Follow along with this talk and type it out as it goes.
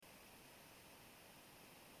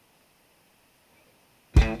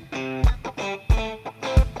Are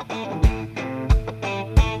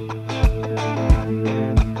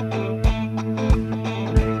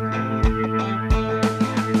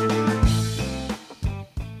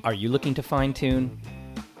you looking to fine-tune?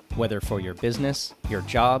 Whether for your business, your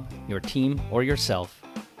job, your team, or yourself.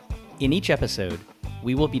 In each episode,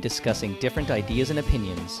 we will be discussing different ideas and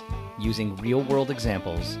opinions using real-world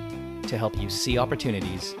examples to help you see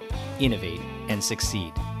opportunities, innovate, and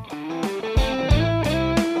succeed.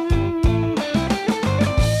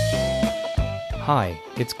 Hi,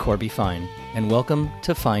 it's Corby Fine, and welcome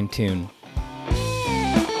to Fine Tune.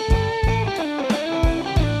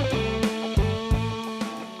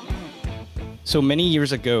 So many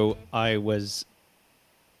years ago, I was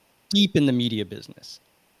deep in the media business,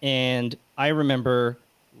 and I remember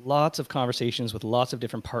lots of conversations with lots of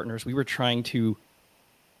different partners. We were trying to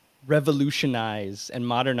revolutionize and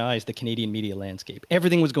modernize the Canadian media landscape.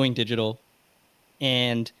 Everything was going digital,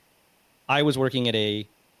 and I was working at a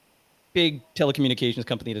big telecommunications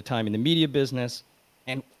company at the time in the media business.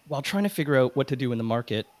 And while trying to figure out what to do in the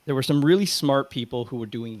market, there were some really smart people who were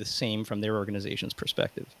doing the same from their organization's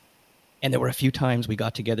perspective. And there were a few times we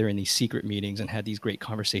got together in these secret meetings and had these great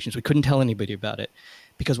conversations. We couldn't tell anybody about it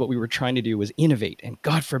because what we were trying to do was innovate. And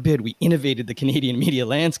God forbid we innovated the Canadian media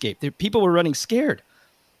landscape. People were running scared.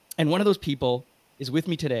 And one of those people is with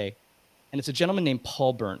me today, and it's a gentleman named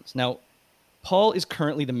Paul Burns. Now, Paul is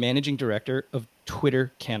currently the managing director of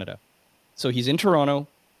Twitter Canada. So he's in Toronto,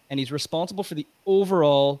 and he's responsible for the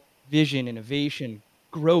overall vision, innovation,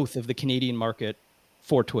 growth of the Canadian market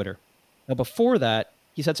for Twitter. Now, before that,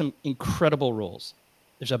 he's had some incredible roles.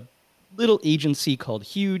 There's a little agency called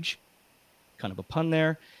Huge, kind of a pun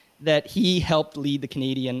there, that he helped lead the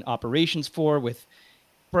Canadian operations for with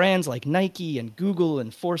brands like Nike and Google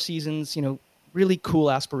and Four Seasons, really cool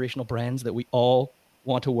aspirational brands that we all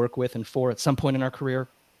want to work with and for at some point in our career.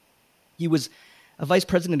 He was a vice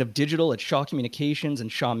president of digital at Shaw Communications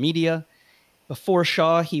and Shaw Media. Before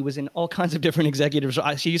Shaw, he was in all kinds of different executives.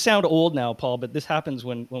 So you sound old now, Paul, but this happens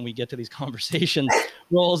when we get to these conversations.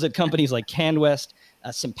 Roles at companies like CanWest,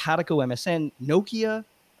 Simpatico, MSN, Nokia.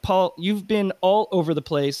 Paul, you've been all over the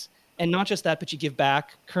place. And not just that, but you give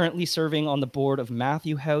back, currently serving on the board of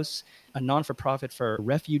Matthew House, a non-for-profit for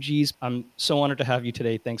refugees. I'm so honored to have you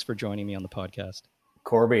today. Thanks for joining me on the podcast.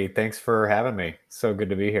 Corby, thanks for having me. So good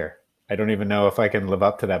to be here. I don't even know if I can live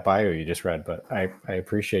up to that bio you just read, but I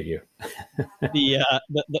appreciate you.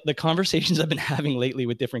 The conversations I've been having lately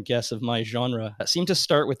with different guests of my genre seem to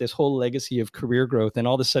start with this whole legacy of career growth, and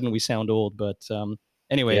all of a sudden we sound old. But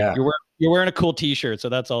anyway, yeah. You're wearing a cool T-shirt, so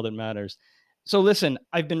that's all that matters. So listen,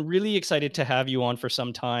 I've been really excited to have you on for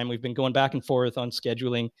some time. We've been going back and forth on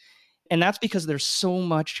scheduling, and that's because there's so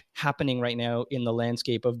much happening right now in the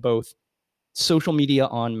landscape of both social media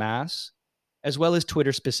en masse, as well as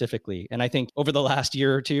Twitter specifically. And I think over the last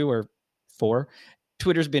year or two or four,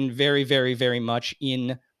 Twitter's been very, very, very much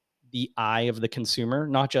in the eye of the consumer,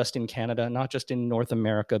 not just in Canada, not just in North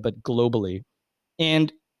America, but globally.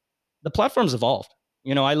 And the platform's evolved.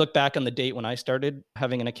 I look back on the date when I started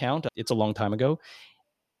having an account. It's a long time ago.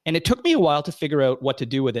 And it took me a while to figure out what to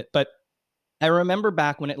do with it. But I remember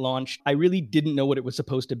back when it launched, I really didn't know what it was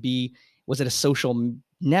supposed to be. Was it a social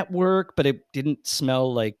network? But it didn't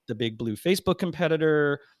smell like the big blue Facebook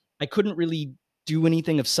competitor. I couldn't really do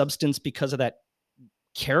anything of substance because of that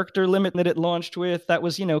character limit that it launched with. That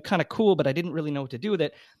was, kind of cool, but I didn't really know what to do with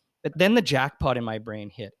it. But then the jackpot in my brain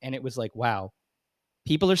hit, and it was like, wow,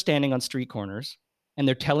 people are standing on street corners and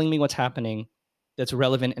they're telling me what's happening that's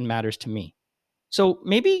relevant and matters to me. So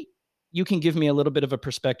maybe you can give me a little bit of a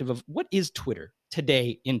perspective of what is Twitter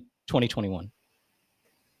today in 2021?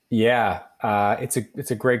 Yeah, it's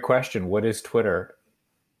a great question. What is Twitter?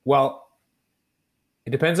 Well,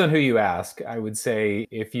 it depends on who you ask. I would say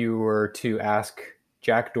if you were to ask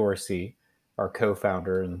Jack Dorsey, our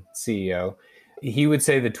co-founder and CEO, he would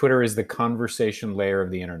say that Twitter is the conversation layer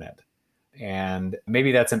of the internet. And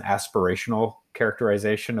maybe that's an aspirational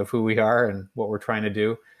characterization of who we are and what we're trying to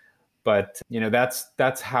do. But,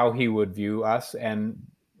 that's how he would view us. And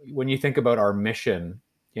when you think about our mission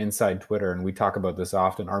inside Twitter, and we talk about this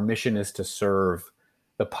often, our mission is to serve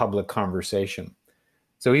the public conversation.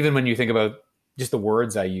 So even when you think about just the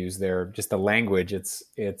words I use there, just the language,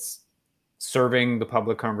 it's serving the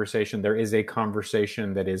public conversation. There is a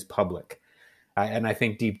conversation that is public. And I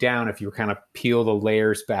think deep down, if you kind of peel the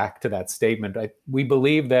layers back to that statement, we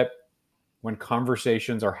believe that when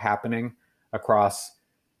conversations are happening across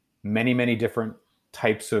many, many different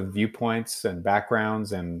types of viewpoints and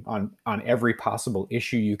backgrounds and on every possible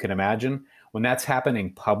issue you can imagine, when that's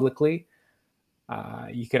happening publicly,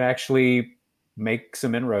 you can actually make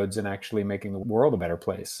some inroads in actually making the world a better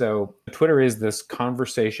place. So Twitter is this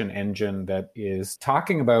conversation engine that is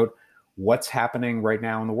talking about what's happening right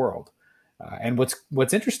now in the world. And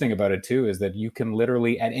what's interesting about it too is that you can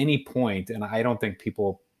literally at any point, and I don't think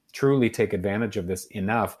people truly take advantage of this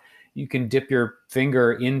enough, you can dip your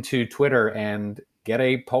finger into Twitter and get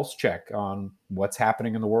a pulse check on what's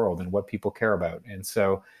happening in the world and what people care about. And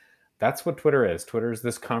so that's what Twitter is. Twitter is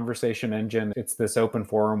this conversation engine. It's this open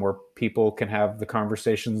forum where people can have the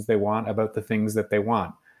conversations they want about the things that they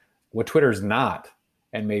want. What Twitter's not,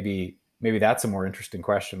 and maybe that's a more interesting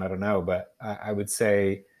question, I don't know, but I would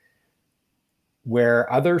say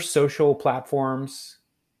where other social platforms,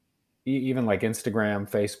 even like Instagram,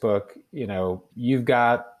 Facebook, you've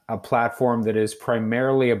got a platform that is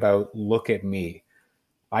primarily about look at me.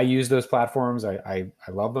 I use those platforms. I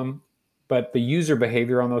love them. But the user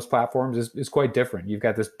behavior on those platforms is quite different. You've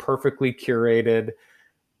got this perfectly curated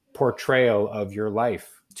portrayal of your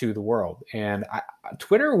life to the world. And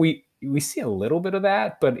Twitter, we see a little bit of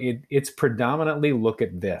that, but it's predominantly look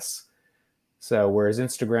at this. So whereas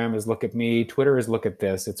Instagram is look at me, Twitter is look at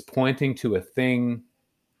this. It's pointing to a thing,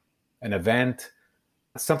 an event,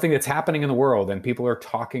 something that's happening in the world, and people are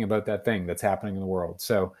talking about that thing that's happening in the world.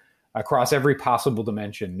 So across every possible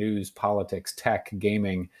dimension, news, politics, tech,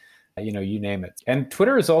 gaming, you name it. And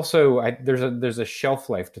Twitter is also, there's a shelf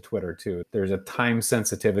life to Twitter too. There's a time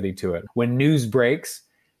sensitivity to it. When news breaks,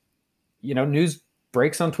 news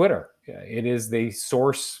breaks on Twitter. It is the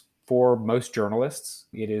source for most journalists.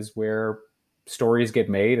 It is where stories get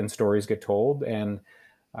made and stories get told. And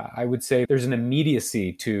I would say there's an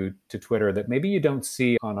immediacy to Twitter that maybe you don't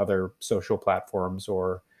see on other social platforms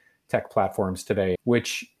or tech platforms today,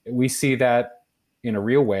 which we see that in a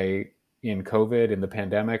real way in COVID, in the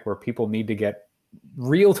pandemic, where people need to get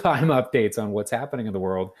real-time updates on what's happening in the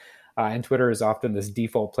world. And Twitter is often this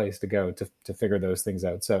default place to go to figure those things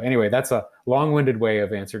out. So anyway, that's a long-winded way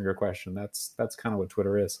of answering your question. That's kind of what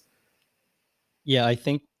Twitter is. Yeah, I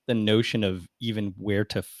think the notion of even where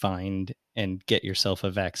to find and get yourself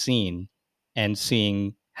a vaccine, and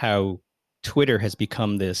seeing how Twitter has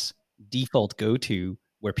become this default go-to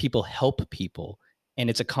where people help people. And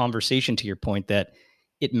it's a conversation, to your point, that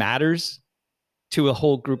it matters to a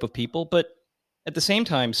whole group of people, but at the same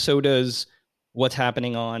time, so does what's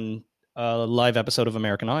happening on a live episode of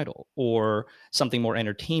American Idol or something more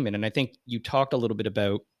entertainment. And I think you talked a little bit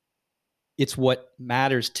about it's what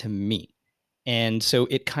matters to me. And so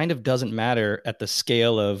it kind of doesn't matter at the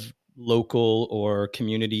scale of local or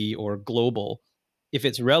community or global. If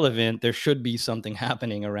it's relevant, there should be something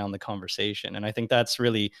happening around the conversation. And I think that's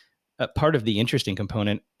really part of the interesting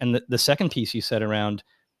component. And the second piece you said around,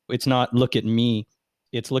 it's not look at me,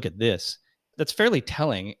 it's look at this. That's fairly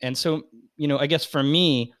telling. And so, I guess for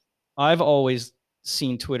me, I've always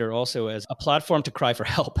seen Twitter also as a platform to cry for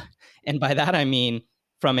help. And by that, I mean,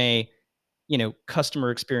 from a,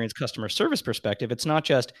 customer experience, customer service perspective, it's not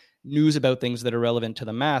just news about things that are relevant to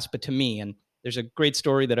the mass, but to me. And there's a great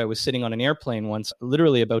story that I was sitting on an airplane once,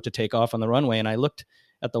 literally about to take off on the runway, and I looked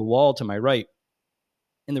at the wall to my right,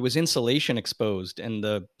 and there was insulation exposed, and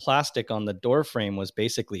the plastic on the door frame was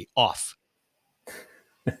basically off.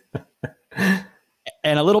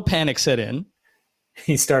 And a little panic set in.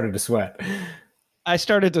 He started to sweat. I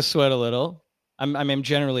started to sweat a little. I'm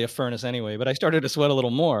generally a furnace anyway, but I started to sweat a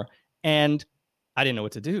little more. And I didn't know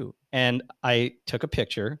what to do. And I took a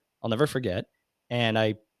picture, I'll never forget, and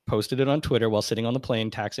I posted it on Twitter while sitting on the plane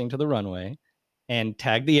taxiing to the runway, and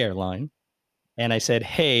tagged the airline. And I said,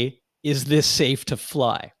 hey, is this safe to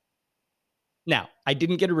fly? Now, I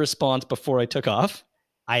didn't get a response before I took off.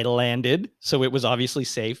 I landed, so it was obviously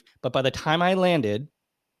safe. But by the time I landed,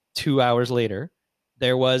 2 hours later,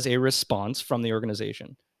 there was a response from the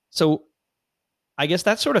organization. So I guess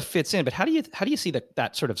that sort of fits in. But how do you see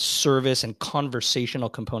that sort of service and conversational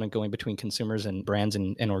component going between consumers and brands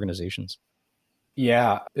and organizations?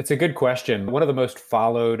 Yeah, it's a good question. One of the most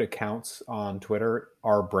followed accounts on Twitter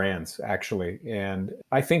are brands, actually. And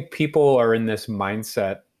I think people are in this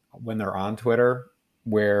mindset when they're on Twitter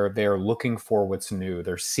where they're looking for what's new.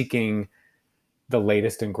 They're seeking the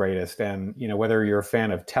latest and greatest. And, whether you're a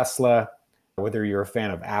fan of Tesla, whether you're a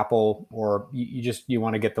fan of Apple, or you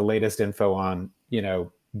want to get the latest info on,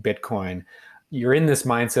 Bitcoin, you're in this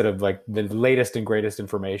mindset of like the latest and greatest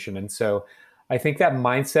information. And so I think that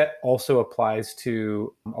mindset also applies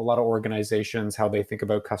to a lot of organizations, how they think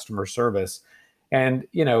about customer service. And,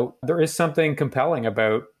 there is something compelling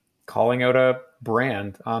about calling out a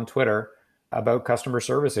brand on Twitter about customer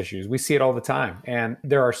service issues. We see it all the time. And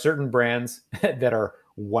there are certain brands that are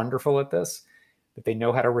wonderful at this, that they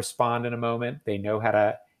know how to respond in a moment. They know how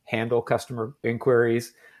to handle customer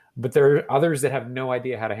inquiries. But there are others that have no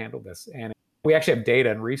idea how to handle this. And we actually have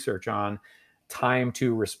data and research on time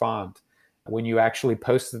to respond. When you actually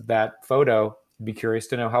posted that photo, I'd be curious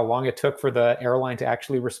to know how long it took for the airline to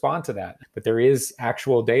actually respond to that. But there is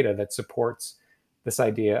actual data that supports this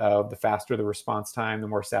idea of the faster the response time, the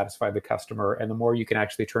more satisfied the customer, and the more you can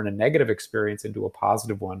actually turn a negative experience into a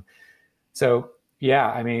positive one. So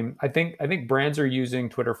yeah, I mean, I think brands are using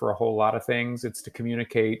Twitter for a whole lot of things. It's to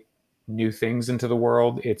communicate new things into the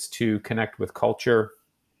world. It's to connect with culture.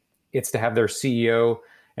 It's to have their CEO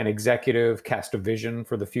and executive cast a vision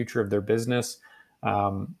for the future of their business.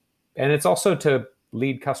 And it's also to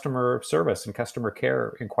lead customer service and customer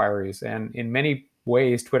care inquiries. And in many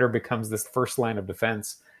ways, Twitter becomes this first line of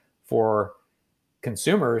defense for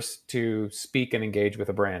consumers to speak and engage with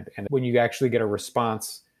a brand. And when you actually get a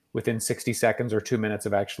response within 60 seconds or 2 minutes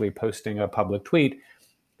of actually posting a public tweet,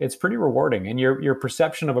 it's pretty rewarding. And your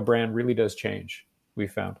perception of a brand really does change, we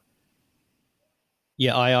found.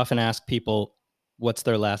 Yeah, I often ask people what's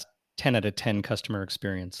their last 10 out of 10 customer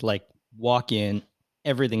experience. Like, walk in,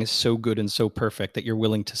 everything is so good and so perfect that you're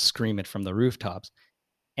willing to scream it from the rooftops.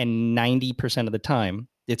 And 90% of the time,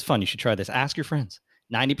 it's fun. You should try this. Ask your friends.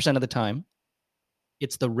 90% of the time,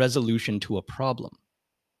 it's the resolution to a problem,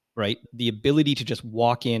 right? The ability to just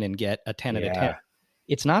walk in and get a 10 out of 10. Yeah.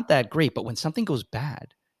 It's not that great, but when something goes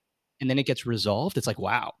bad and then it gets resolved, it's like,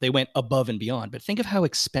 wow, they went above and beyond. But think of how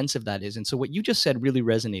expensive that is. And so what you just said really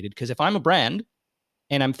resonated, because if I'm a brand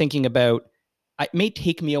and I'm thinking about, it may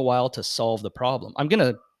take me a while to solve the problem. I'm going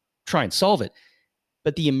to try and solve it.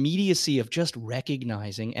 But the immediacy of just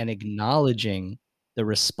recognizing and acknowledging the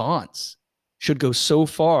response should go so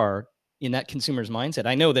far in that consumer's mindset.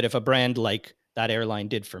 I know that if a brand like that airline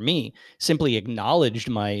did for me simply acknowledged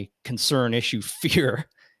my concern, issue, fear,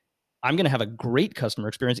 I'm going to have a great customer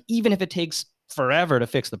experience, even if it takes forever to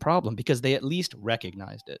fix the problem, because they at least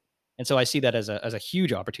recognized it. And so I see that as a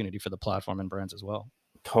huge opportunity for the platform and brands as well.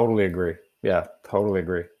 Totally agree. Yeah, totally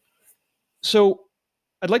agree. So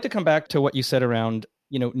I'd like to come back to what you said around,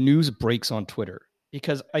 news breaks on Twitter,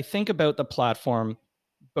 because I think about the platform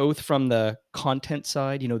both from the content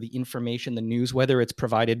side, the information, the news, whether it's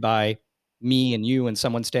provided by me and you and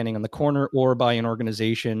someone standing on the corner, or by an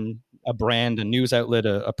organization, a brand, a news outlet,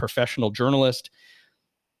 a professional journalist.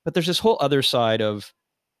 But there's this whole other side of,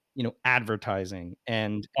 advertising,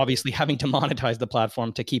 and obviously having to monetize the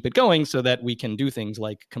platform to keep it going so that we can do things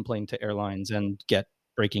like complain to airlines and get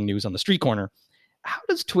breaking news on the street corner. How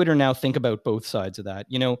does Twitter now think about both sides of that?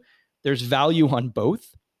 There's value on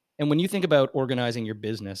both. And when you think about organizing your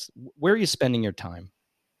business, where are you spending your time?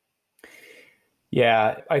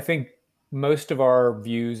 Yeah, I think most of our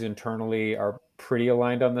views internally are pretty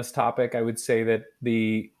aligned on this topic. I would say that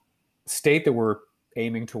the state that we're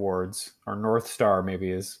aiming towards, our North Star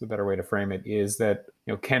maybe is the better way to frame it, is that,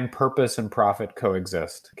 can purpose and profit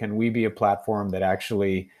coexist? Can we be a platform that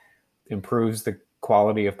actually improves the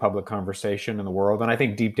quality of public conversation in the world? And I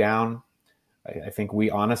think deep down, I think we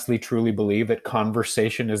honestly, truly believe that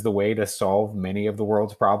conversation is the way to solve many of the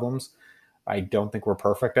world's problems. I don't think we're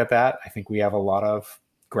perfect at that. I think we have a lot of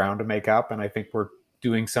ground to make up, and I think we're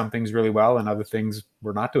doing some things really well and other things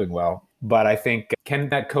we're not doing well. But I think, can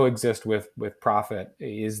that coexist with profit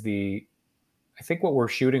is I think what we're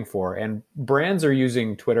shooting for. And brands are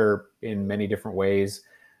using Twitter in many different ways.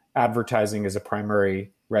 Advertising is a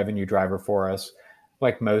primary revenue driver for us.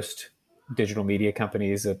 Like most digital media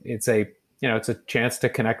companies, it's a chance to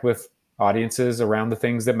connect with audiences around the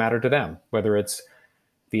things that matter to them, whether it's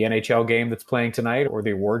the NHL game that's playing tonight, or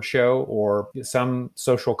the award show, or some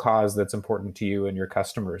social cause that's important to you and your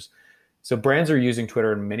customers. So brands are using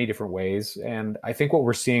Twitter in many different ways. And I think what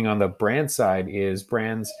we're seeing on the brand side is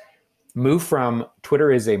brands move from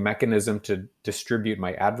Twitter is a mechanism to distribute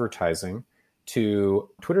my advertising to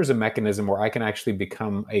Twitter is a mechanism where I can actually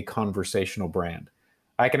become a conversational brand.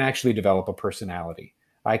 I can actually develop a personality.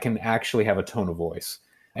 I can actually have a tone of voice.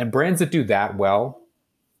 And brands that do that well,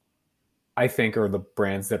 I think, are the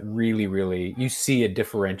brands that really, really, you see a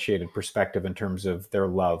differentiated perspective in terms of their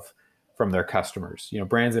love from their customers.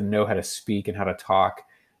 Brands that know how to speak and how to talk,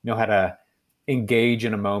 know how to engage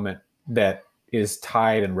in a moment that is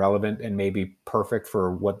tied and relevant and maybe perfect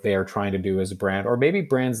for what they're trying to do as a brand. Or maybe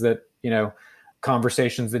brands that,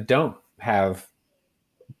 conversations that don't have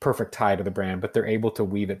perfect tie to the brand, but they're able to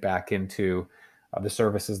weave it back into the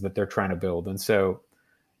services that they're trying to build. And so,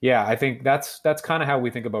 yeah, I think that's kind of how we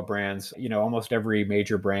think about brands. Almost every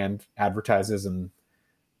major brand advertises and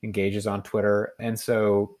engages on Twitter. And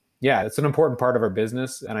so, yeah, it's an important part of our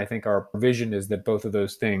business. And I think our vision is that both of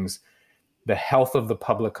those things, the health of the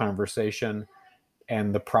public conversation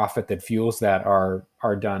and the profit that fuels that, are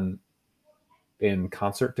done in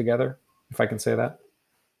concert together, if I can say that.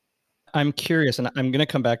 I'm curious, and I'm going to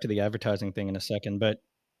come back to the advertising thing in a second, but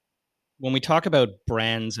when we talk about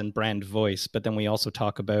brands and brand voice, but then we also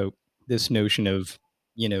talk about this notion of,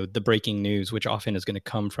 the breaking news, which often is going to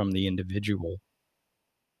come from the individual.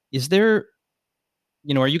 Is there,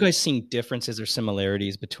 are you guys seeing differences or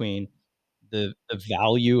similarities between the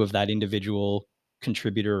value of that individual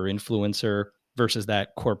contributor or influencer versus that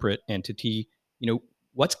corporate entity?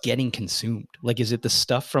 What's getting consumed? Like, is it the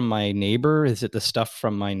stuff from my neighbor? Is it the stuff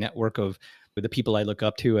from my network of the people I look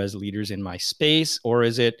up to as leaders in my space? Or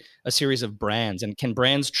is it a series of brands? And can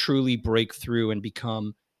brands truly break through and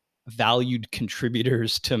become valued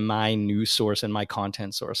contributors to my news source and my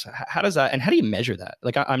content source? How does that, and how do you measure that?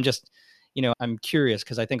 Like, I'm just, I'm curious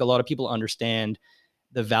because I think a lot of people understand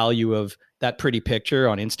the value of that pretty picture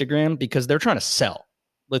on Instagram because they're trying to sell.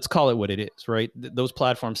 Let's call it what it is, right? Those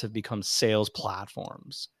platforms have become sales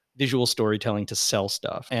platforms, visual storytelling to sell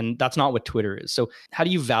stuff. And that's not what Twitter is. So how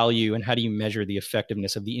do you value and how do you measure the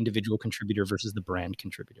effectiveness of the individual contributor versus the brand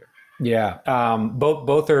contributor? Yeah,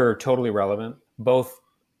 both are totally relevant. Both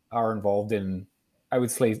are involved in, I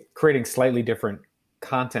would say, creating slightly different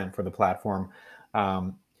content for the platform.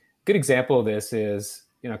 Good example of this is,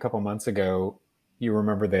 a couple of months ago, you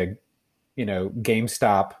remember the,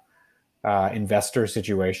 GameStop investor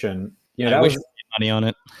situation. I wish we had money on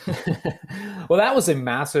it. Well, that was a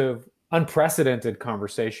massive, unprecedented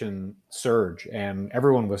conversation surge, and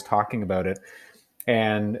everyone was talking about it.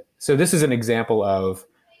 And so this is an example of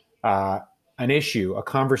an issue, a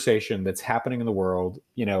conversation that's happening in the world.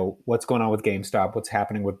 What's going on with GameStop, what's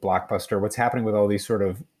happening with Blockbuster, what's happening with all these sort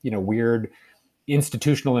of, weird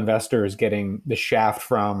institutional investors getting the shaft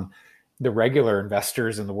from the regular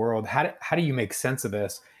investors in the world. How do you make sense of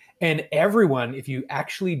this? And everyone, if you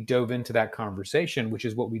actually dove into that conversation, which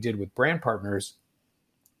is what we did with brand partners,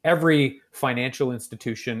 every financial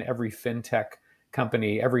institution, every fintech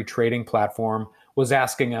company, every trading platform was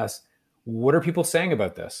asking us, what are people saying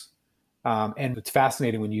about this? And it's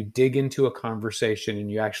fascinating when you dig into a conversation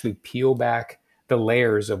and you actually peel back the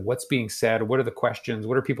layers of what's being said, what are the questions,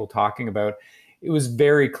 what are people talking about? It was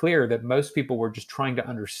very clear that most people were just trying to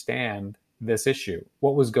understand this issue.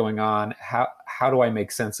 What was going on? How do I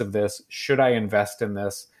make sense of this? Should I invest in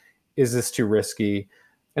this? Is this too risky?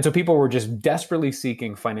 And so people were just desperately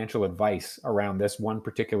seeking financial advice around this one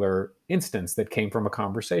particular instance that came from a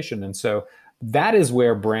conversation. And so that is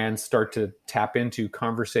where brands start to tap into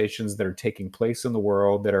conversations that are taking place in the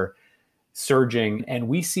world that are surging. And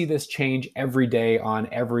we see this change every day on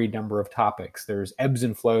every number of topics. There's ebbs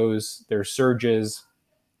and flows, there's surges,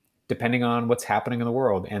 depending on what's happening in the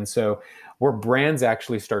world. And so where brands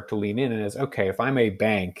actually start to lean in and is, okay, if I'm a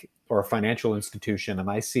bank or a financial institution and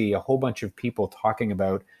I see a whole bunch of people talking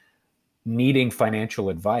about needing financial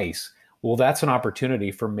advice, well, that's an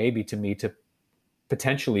opportunity for maybe to me to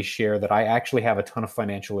potentially share that I actually have a ton of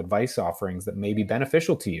financial advice offerings that may be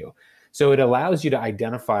beneficial to you. So it allows you to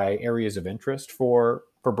identify areas of interest for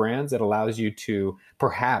brands. It allows you to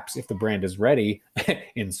perhaps, if the brand is ready,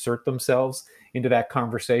 insert themselves into that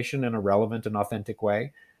conversation in a relevant and authentic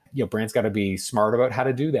way. Brands got to be smart about how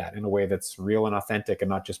to do that in a way that's real and authentic and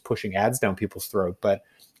not just pushing ads down people's throat. But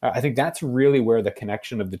I think that's really where the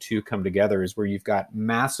connection of the two come together, is where you've got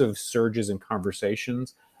massive surges in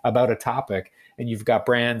conversations about a topic, and you've got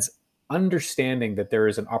brands understanding that there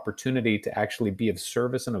is an opportunity to actually be of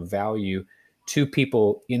service and of value to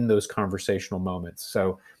people in those conversational moments.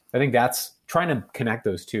 So I think that's trying to connect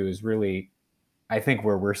those two is really, I think,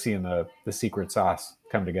 where we're seeing the secret sauce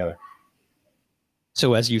come together.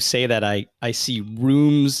 So as you say that, I see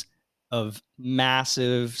rooms of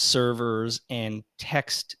massive servers and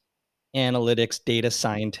text analytics data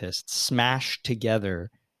scientists smashed together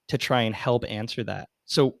to try and help answer that.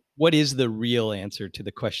 So what is the real answer to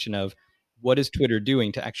the question of what is Twitter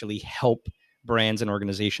doing to actually help brands and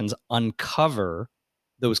organizations uncover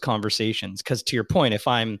those conversations? Because to your point, if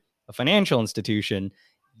I'm a financial institution,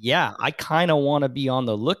 yeah, I kind of want to be on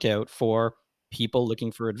the lookout for people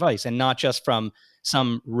looking for advice, and not just from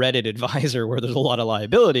some Reddit advisor where there's a lot of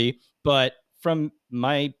liability, but from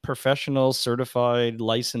my professional, certified,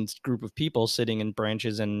 licensed group of people sitting in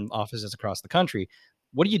branches and offices across the country.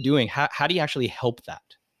 What are you doing? How do you actually help that?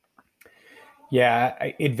 Yeah,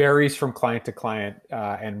 it varies from client to client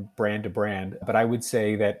and brand to brand. But I would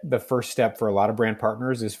say that the first step for a lot of brand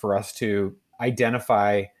partners is for us to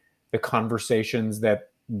identify the conversations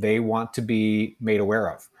that they want to be made aware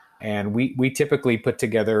of. And we typically put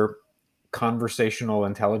together conversational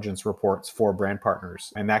intelligence reports for brand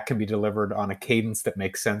partners, and that can be delivered on a cadence that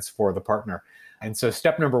makes sense for the partner. And so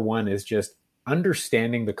step number one is just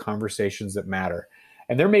understanding the conversations that matter.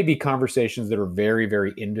 And there may be conversations that are very,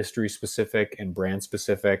 very industry specific and brand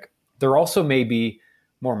specific. There also may be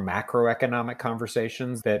more macroeconomic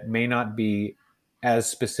conversations that may not be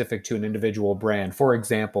as specific to an individual brand. For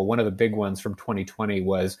example, one of the big ones from 2020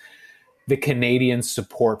 was the Canadian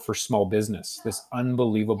support for small business, this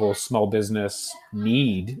unbelievable small business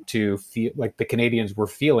need to feel like the Canadians were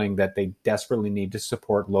feeling that they desperately need to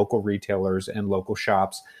support local retailers and local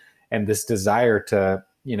shops, and this desire to,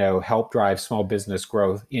 help drive small business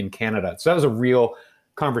growth in Canada. So that was a real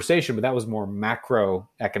conversation, but that was more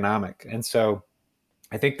macroeconomic. And so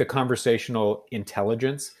I think the conversational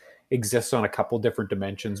intelligence exists on a couple different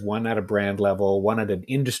dimensions, one at a brand level, one at an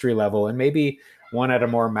industry level, and maybe one at a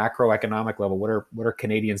more macroeconomic level. What are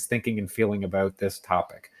Canadians thinking and feeling about this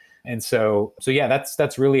topic? And so yeah,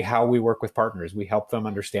 that's really how we work with partners. We help them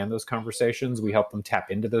understand those conversations. We help them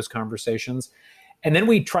tap into those conversations. And then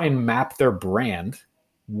we try and map their brand.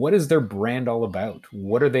 What is their brand all about?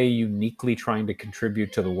 What are they uniquely trying to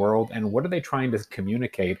contribute to the world? And what are they trying to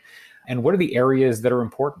communicate? And what are the areas that are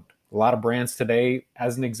important? A lot of brands today,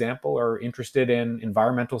 as an example, are interested in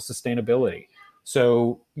environmental sustainability.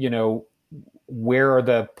 So, where are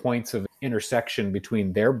the points of intersection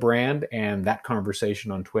between their brand and that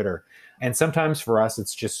conversation on Twitter? And sometimes for us,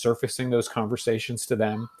 it's just surfacing those conversations to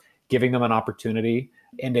them, giving them an opportunity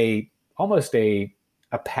and almost a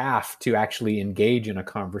path to actually engage in a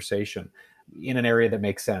conversation in an area that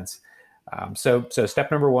makes sense. So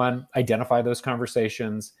step number one, identify those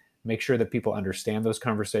conversations, make sure that people understand those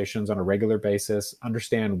conversations on a regular basis,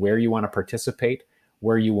 understand where you want to participate,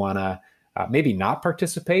 where you want to maybe not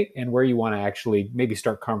participate, and where you want to actually maybe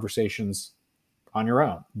start conversations on your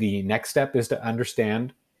own. The next step is to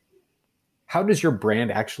understand, how does your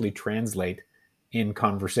brand actually translate in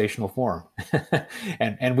conversational form?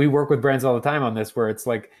 and we work with brands all the time on this, where it's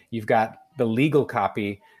like you've got the legal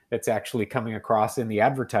copy that's actually coming across in the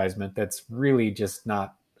advertisement that's really just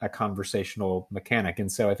not a conversational mechanic.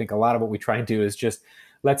 And so I think a lot of what we try and do is just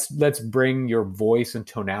let's bring your voice and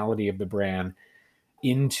tonality of the brand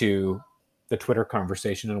into the Twitter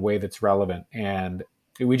conversation in a way that's relevant. And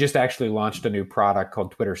we just actually launched a new product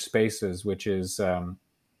called Twitter Spaces, which is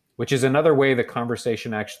another way the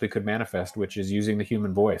conversation actually could manifest, which is using the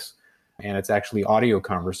human voice. And it's actually audio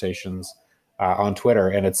conversations on Twitter.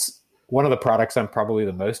 And it's one of the products I'm probably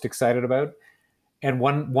the most excited about. And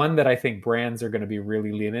one that I think brands are going to be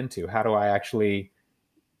really lean into. How do I actually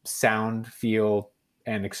sound, feel,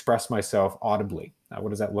 and express myself audibly? What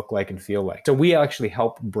does that look like and feel like? So we actually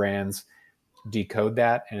help brands decode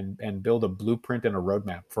that and build a blueprint and a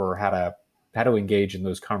roadmap for how to engage in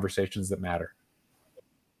those conversations that matter.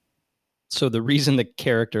 So the reason the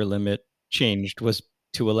character limit changed was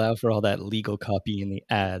to allow for all that legal copy in the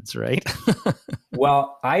ads, right?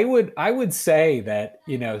 Well, I would say that,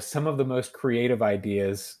 some of the most creative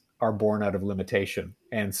ideas are born out of limitation.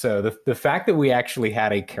 And so the fact that we actually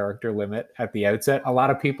had a character limit at the outset, a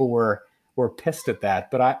lot of people were pissed at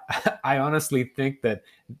that. But I honestly think that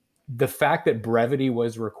the fact that brevity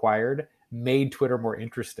was required made Twitter more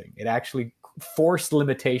interesting. It actually forced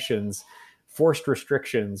limitations, forced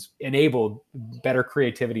restrictions, enabled better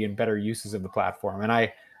creativity and better uses of the platform.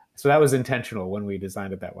 So that was intentional when we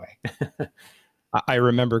designed it that way. I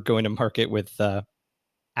remember going to market with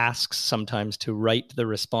asks sometimes to write the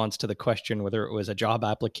response to the question, whether it was a job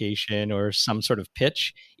application or some sort of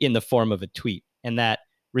pitch, in the form of a tweet. And that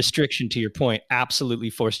restriction, to your point, absolutely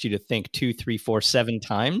forced you to think 2, 3, 4, 7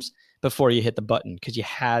 times before you hit the button, because you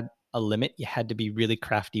had a limit. You had to be really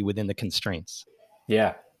crafty within the constraints.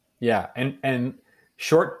 Yeah. And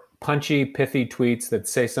short, punchy, pithy tweets that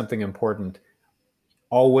say something important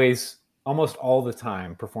always, almost all the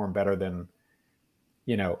time, perform better than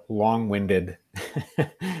long-winded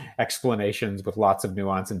explanations with lots of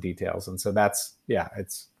nuance and details. And so that's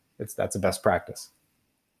a best practice.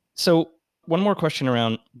 So one more question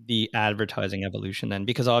around the advertising evolution then,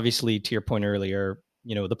 because obviously, to your point earlier,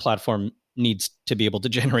 the platform needs to be able to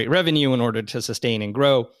generate revenue in order to sustain and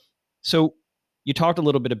grow. So you talked a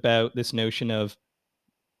little bit about this notion of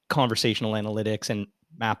conversational analytics and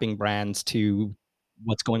mapping brands to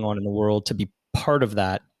what's going on in the world to be part of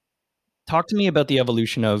that. Talk to me about the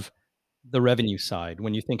evolution of the revenue side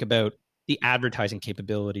when you think about the advertising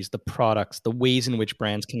capabilities, the products, the ways in which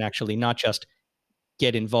brands can actually not just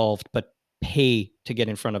get involved, but pay to get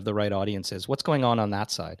in front of the right audiences. What's going on that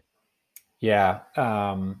side? Yeah.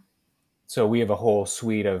 So we have a whole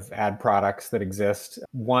suite of ad products that exist.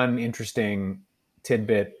 One interesting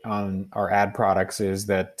tidbit on our ad products is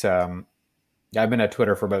that I've been at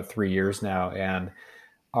Twitter for about 3 years now, and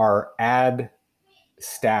our ad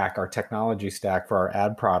stack, our technology stack for our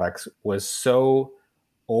ad products was so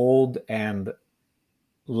old and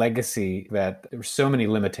legacy that there were so many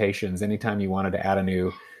limitations. Anytime you wanted to add a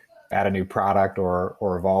new product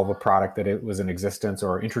or evolve a product that it was in existence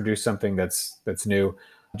or introduce something that's new,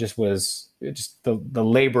 just the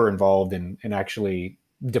labor involved in actually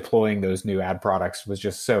deploying those new ad products was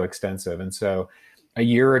just so extensive. And so a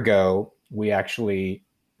year ago, we actually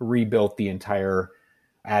rebuilt the entire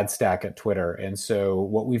ad stack at Twitter. And so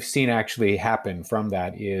what we've seen actually happen from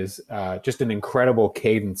that is just an incredible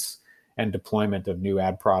cadence and deployment of new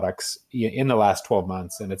ad products in the last 12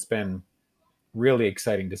 months. And it's been really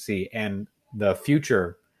exciting to see. And the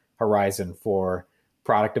future horizon for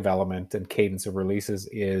product development and cadence of releases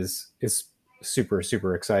is super,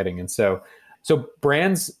 super exciting. And so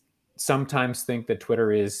brands sometimes think that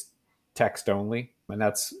Twitter is text only, and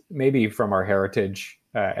that's maybe from our heritage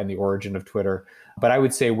and the origin of Twitter. But I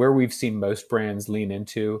would say where we've seen most brands lean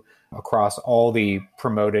into across all the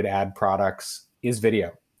promoted ad products is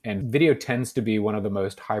video. And video tends to be one of the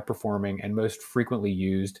most high performing and most frequently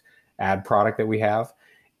used ad product that we have.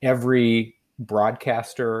 Every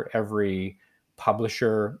broadcaster, every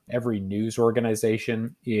publisher, every news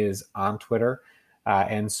organization is on Twitter.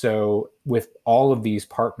 And so with all of these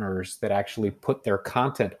partners that actually put their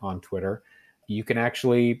content on Twitter, you can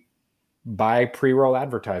actually buy pre-roll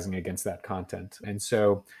advertising against that content. And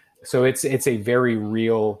so it's a very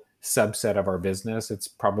real subset of our business. It's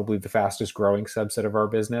probably the fastest growing subset of our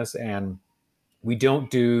business. And we don't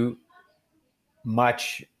do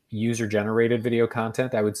much user generated video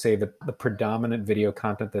content. I would say the predominant video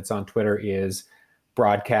content that's on Twitter is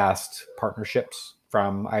broadcast partnerships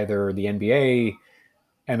from either the NBA,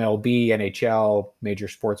 MLB, NHL, major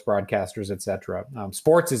sports broadcasters, etc.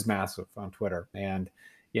 Sports is massive on Twitter. And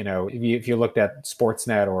if you looked at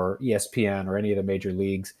Sportsnet or ESPN or any of the major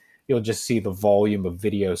leagues, you'll just see the volume of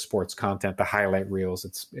video sports content, the highlight reels.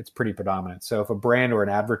 It's pretty predominant. So if a brand or an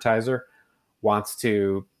advertiser wants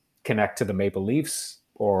to connect to the Maple Leafs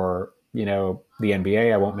or the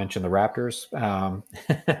NBA, I won't mention the Raptors.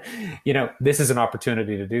 This is an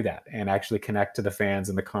opportunity to do that and actually connect to the fans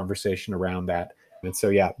and the conversation around that. And so,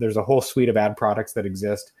 yeah, there's a whole suite of ad products that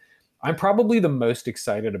exist. I'm probably the most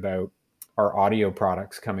excited about our audio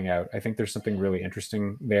products coming out. I think there's something really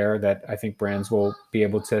interesting there that I think brands will be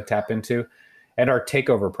able to tap into. And our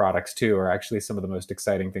takeover products too are actually some of the most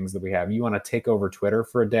exciting things that we have. You want to take over Twitter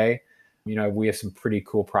for a day? We have some pretty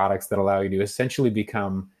cool products that allow you to essentially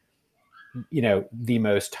become, the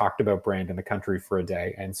most talked about brand in the country for a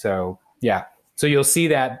day. And so, yeah, so you'll see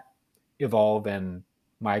that evolve and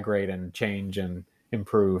migrate and change and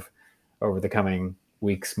improve over the coming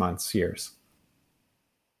weeks, months, years.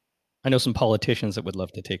 I know some politicians that would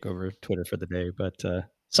love to take over Twitter for the day, but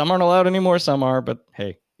some aren't allowed anymore. Some are, but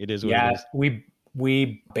hey, it is what it is.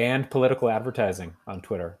 We banned political advertising on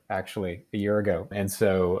Twitter actually a year ago. And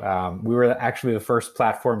so we were actually the first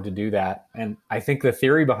platform to do that. And I think the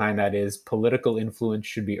theory behind that is political influence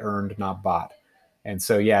should be earned, not bought. And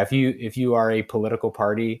so, yeah, if you are a political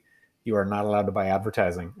party, you are not allowed to buy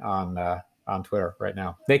advertising on Twitter right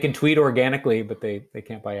now. They can tweet organically, but they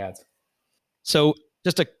can't buy ads. So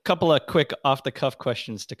just a couple of quick off the cuff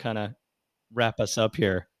questions to kind of wrap us up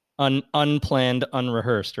here. Unplanned,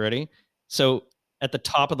 unrehearsed. Ready? So at the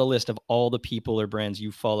top of the list of all the people or brands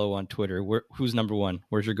you follow on Twitter, who's number one?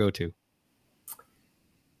 Where's your go-to?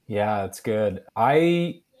 Yeah, it's good.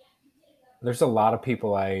 There's a lot of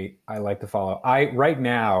people I like to follow. Right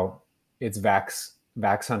now it's Vax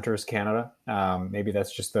Hunters Canada. Maybe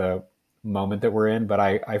that's just the moment that we're in, but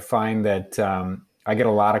I find that I get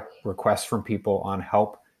a lot of requests from people on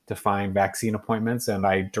help to find vaccine appointments, and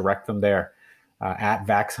I direct them there. At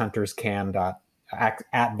VaxHuntersCan at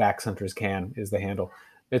VaxHuntersCan is the handle.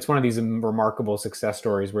 It's one of these remarkable success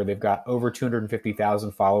stories where they've got over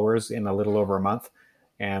 250,000 followers in a little over a month,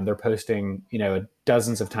 and they're posting,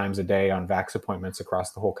 dozens of times a day on vax appointments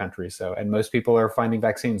across the whole country. So, and most people are finding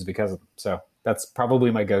vaccines because of them. So that's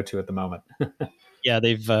probably my go-to at the moment. Yeah,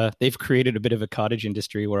 they've created a bit of a cottage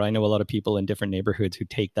industry where I know a lot of people in different neighborhoods who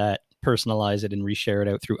take that, personalize it, and reshare it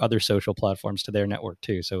out through other social platforms to their network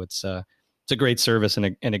too. So it's a great service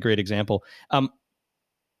and a great example.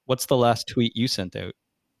 What's the last tweet you sent out?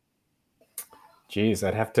 Geez,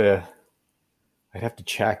 I'd have to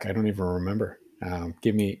check. I don't even remember.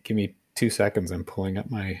 Give me 2 seconds. I'm pulling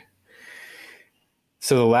up my.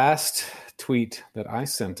 So the last tweet that I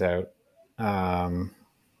sent out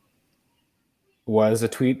was a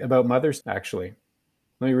tweet about mothers. Actually,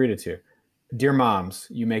 let me read it to you. Dear moms,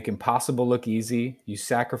 you make impossible look easy. You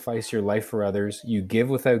sacrifice your life for others. You give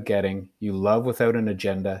without getting. You love without an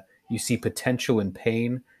agenda. You see potential in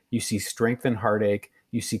pain. You see strength in heartache.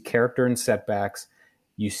 You see character in setbacks.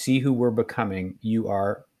 You see who we're becoming. You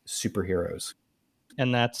are superheroes.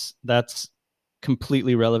 And that's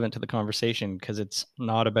completely relevant to the conversation, because it's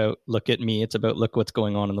not about look at me, it's about look what's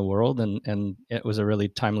going on in the world. And it was a really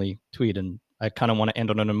timely tweet. And I kind of want to end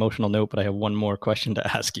on an emotional note, but I have one more question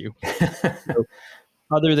to ask you. So,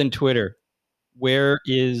 other than Twitter, where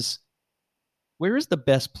is the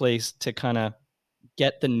best place to kind of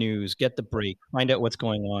get the news, get the break, find out what's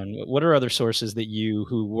going on? What are other sources that you,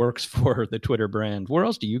 who works for the Twitter brand, where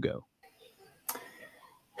else do you go?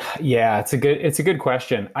 Yeah, it's a good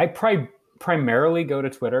question. I primarily go to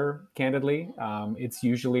Twitter, candidly. It's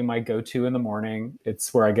usually my go-to in the morning.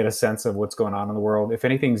 It's where I get a sense of what's going on in the world. If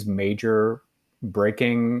anything's major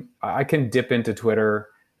breaking, I can dip into Twitter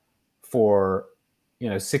for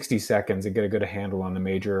 60 seconds and get a good handle on the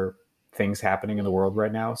major things happening in the world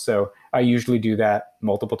right now. So I usually do that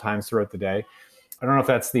multiple times throughout the day. I don't know if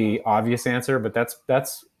that's the obvious answer, but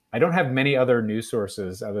that's I don't have many other news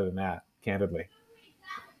sources other than that, candidly.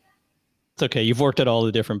 It's okay. You've worked at all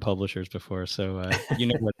the different publishers before, so you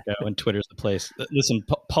know where to go, and Twitter's the place. Listen,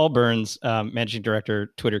 Paul Burns, Managing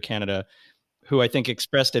Director, Twitter Canada, who I think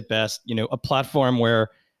expressed it best, a platform where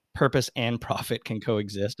purpose and profit can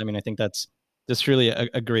coexist. I mean, I think that's really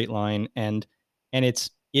a great line. And it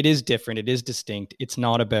is different. It is distinct. It's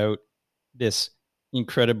not about this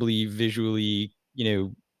incredibly visually,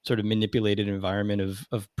 sort of manipulated environment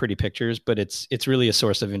of pretty pictures, but it's really a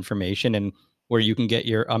source of information, and where you can get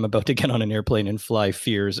your I'm about to get on an airplane and fly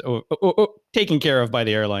fears taken care of by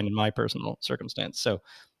the airline, in my personal circumstance. So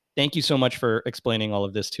thank you so much for explaining all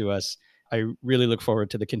of this to us. I really look forward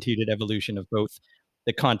to the continued evolution of both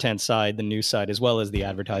the content side, the news side, as well as the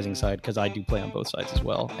advertising side, because I do play on both sides as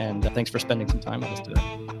well. And thanks for spending some time with us today.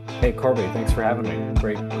 Hey, Corby, thanks for having me.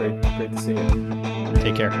 Great to see you.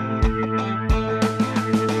 Take care.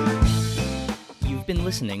 You've been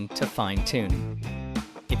listening to Fine Tune.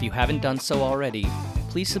 If you haven't done so already,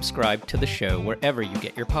 please subscribe to the show wherever you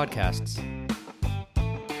get your podcasts.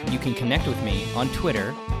 You can connect with me on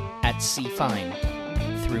Twitter @CFine,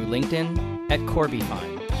 through LinkedIn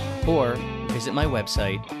 @CorbyFine, or visit my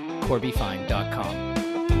website, corbyfine.com.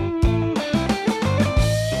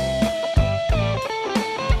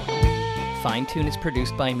 Fine Tune is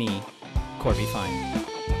produced by me, Corby Fine.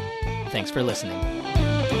 Thanks for listening.